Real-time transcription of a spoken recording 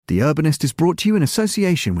The Urbanist is brought to you in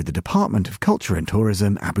association with the Department of Culture and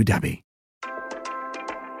Tourism, Abu Dhabi.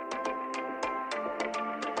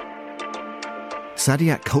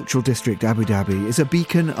 Saadiyat Cultural District Abu Dhabi is a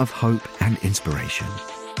beacon of hope and inspiration.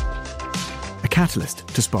 A catalyst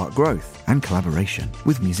to spark growth and collaboration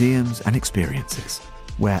with museums and experiences,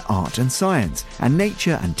 where art and science and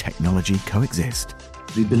nature and technology coexist.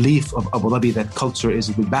 The belief of Abu Dhabi that culture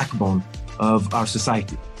is the backbone of our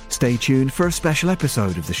society. Stay tuned for a special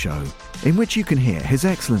episode of the show, in which you can hear His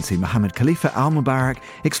Excellency Mohammed Khalifa Al Mubarak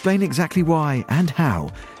explain exactly why and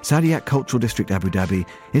how Saadiyat Cultural District Abu Dhabi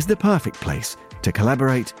is the perfect place to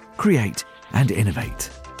collaborate, create and innovate.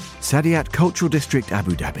 Saadiyat Cultural District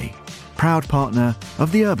Abu Dhabi, proud partner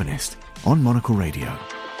of The Urbanist on Monocle Radio.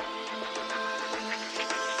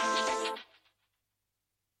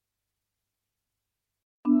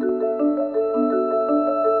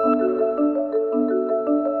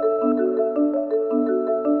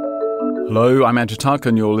 Hello, I'm Andrew Tuck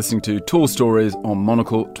and you're listening to Tall Stories on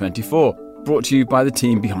Monocle 24, brought to you by the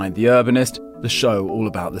team behind The Urbanist, the show all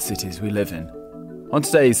about the cities we live in. On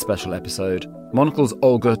today's special episode, Monocle's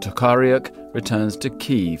Olga Tokaryuk returns to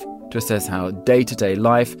Kyiv to assess how day-to-day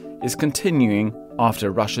life is continuing after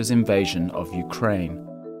Russia's invasion of Ukraine.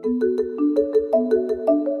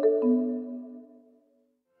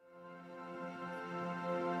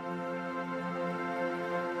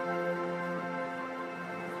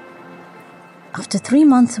 After 3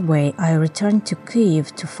 months away, I returned to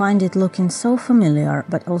Kyiv to find it looking so familiar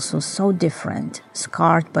but also so different,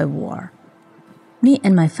 scarred by war. Me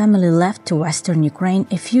and my family left to Western Ukraine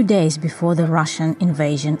a few days before the Russian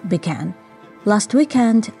invasion began. Last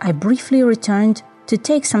weekend, I briefly returned to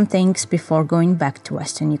take some things before going back to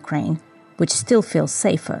Western Ukraine, which still feels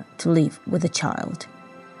safer to live with a child.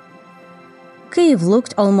 Kyiv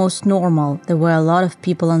looked almost normal. There were a lot of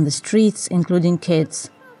people on the streets, including kids.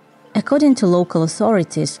 According to local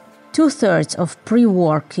authorities, 2/3 of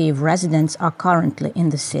pre-war Kyiv residents are currently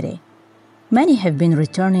in the city. Many have been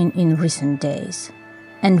returning in recent days.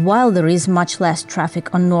 And while there is much less traffic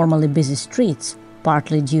on normally busy streets,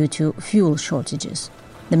 partly due to fuel shortages,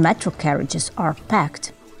 the metro carriages are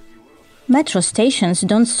packed. Metro stations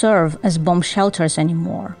don't serve as bomb shelters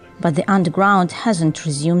anymore, but the underground hasn't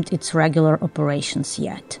resumed its regular operations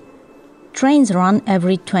yet. Trains run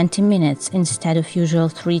every 20 minutes instead of usual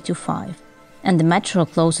 3 to 5, and the metro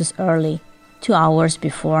closes early, 2 hours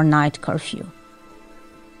before night curfew.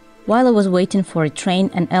 While I was waiting for a train,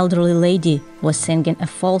 an elderly lady was singing a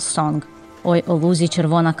folk song, Oi o Luzhi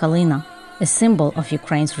Chervona Kalina, a symbol of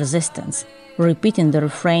Ukraine's resistance, repeating the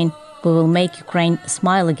refrain, "We will make Ukraine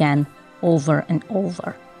smile again," over and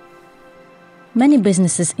over. Many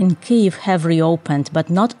businesses in Kyiv have reopened, but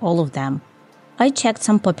not all of them. I checked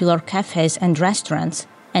some popular cafes and restaurants,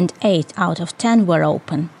 and 8 out of 10 were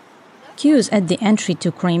open. Queues at the entry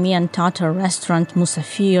to Crimean Tatar restaurant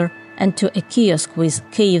Musafir and to a kiosk with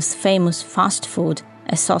Kyiv's famous fast food,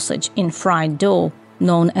 a sausage in fried dough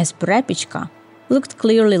known as perepichka, looked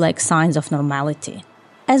clearly like signs of normality,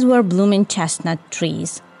 as were blooming chestnut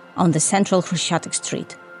trees on the central Khreshchatyk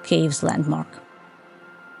Street, Kyiv's landmark.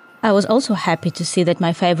 I was also happy to see that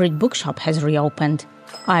my favorite bookshop has reopened.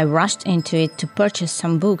 I rushed into it to purchase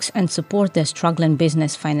some books and support their struggling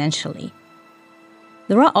business financially.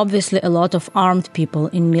 There are obviously a lot of armed people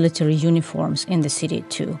in military uniforms in the city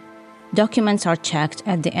too. Documents are checked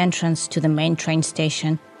at the entrance to the main train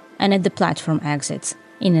station and at the platform exits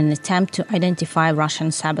in an attempt to identify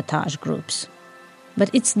Russian sabotage groups. But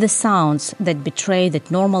it's the sounds that betray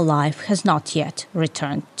that normal life has not yet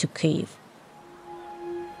returned to Kyiv.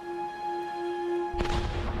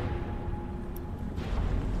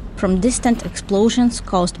 From distant explosions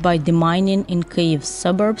caused by demining in Kyiv's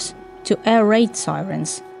suburbs to air raid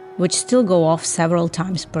sirens, which still go off several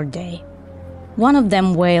times per day. One of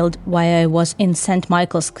them wailed while I was in St.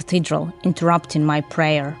 Michael's Cathedral, interrupting my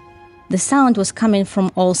prayer. The sound was coming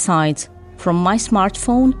from all sides, from my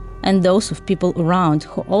smartphone and those of people around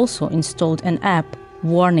who also installed an app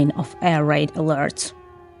warning of air raid alerts.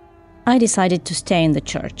 I decided to stay in the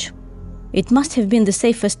church. It must have been the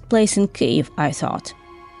safest place in Kyiv, I thought.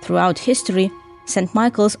 Throughout history, St.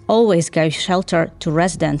 Michael's always gave shelter to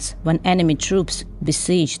residents when enemy troops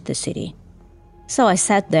besieged the city. So I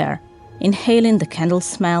sat there, inhaling the candle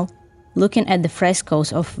smell, looking at the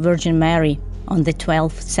frescoes of Virgin Mary on the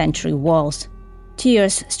 12th century walls,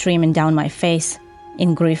 tears streaming down my face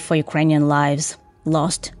in grief for Ukrainian lives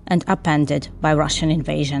lost and upended by Russian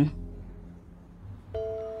invasion.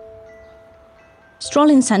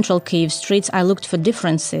 Strolling central Kyiv streets, I looked for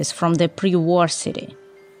differences from the pre-war city.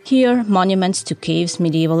 Here, monuments to Kyiv's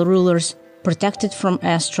medieval rulers, protected from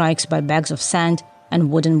airstrikes by bags of sand,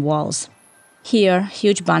 and wooden walls. Here,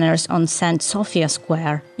 huge banners on St. Sofia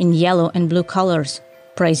Square in yellow and blue colors,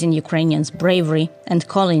 praising Ukrainians' bravery and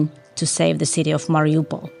calling to save the city of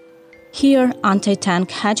Mariupol. Here,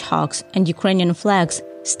 anti-tank hedgehogs and Ukrainian flags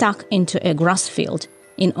stuck into a grass field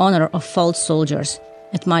in honor of fallen soldiers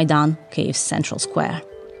at Maidan, Kyiv's central square.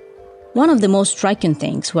 One of the most striking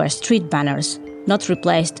things were street banners, not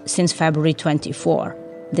replaced since February 24,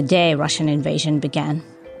 the day Russian invasion began.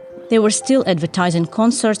 They were still advertising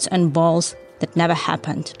concerts and balls that never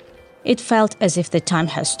happened. It felt as if the time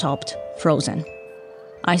has stopped, frozen.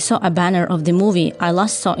 I saw a banner of the movie I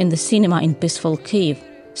last saw in the cinema in peaceful Kyiv,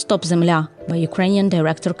 Stop Zemlya, by Ukrainian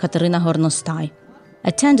director Katerina Gornostai,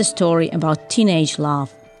 a tender story about teenage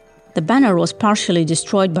love. The banner was partially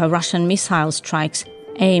destroyed by Russian missile strikes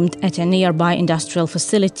aimed at a nearby industrial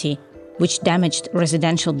facility, which damaged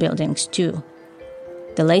residential buildings too.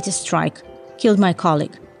 The latest strike killed my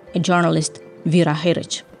colleague, a journalist, Vera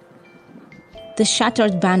Hirich. The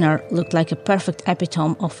shattered banner looked like a perfect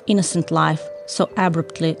epitome of innocent life so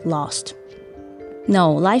abruptly lost.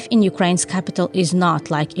 No, life in Ukraine's capital is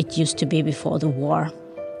not like it used to be before the war.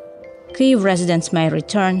 Kyiv residents may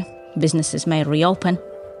return, businesses may reopen,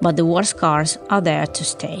 but the war scars are there to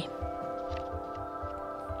stay.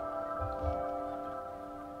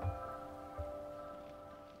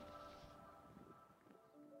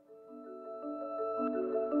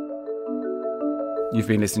 You've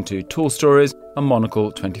been listening to Tall Stories, a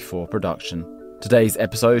Monocle 24 production. Today's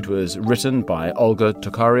episode was written by Olga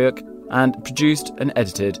Tokaryuk and produced and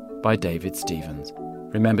edited by David Stevens.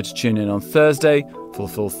 Remember to tune in on Thursday for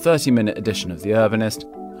the full 30-minute edition of The Urbanist.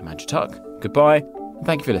 I'm Andrew Tuck. Goodbye, and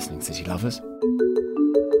thank you for listening, City Lovers.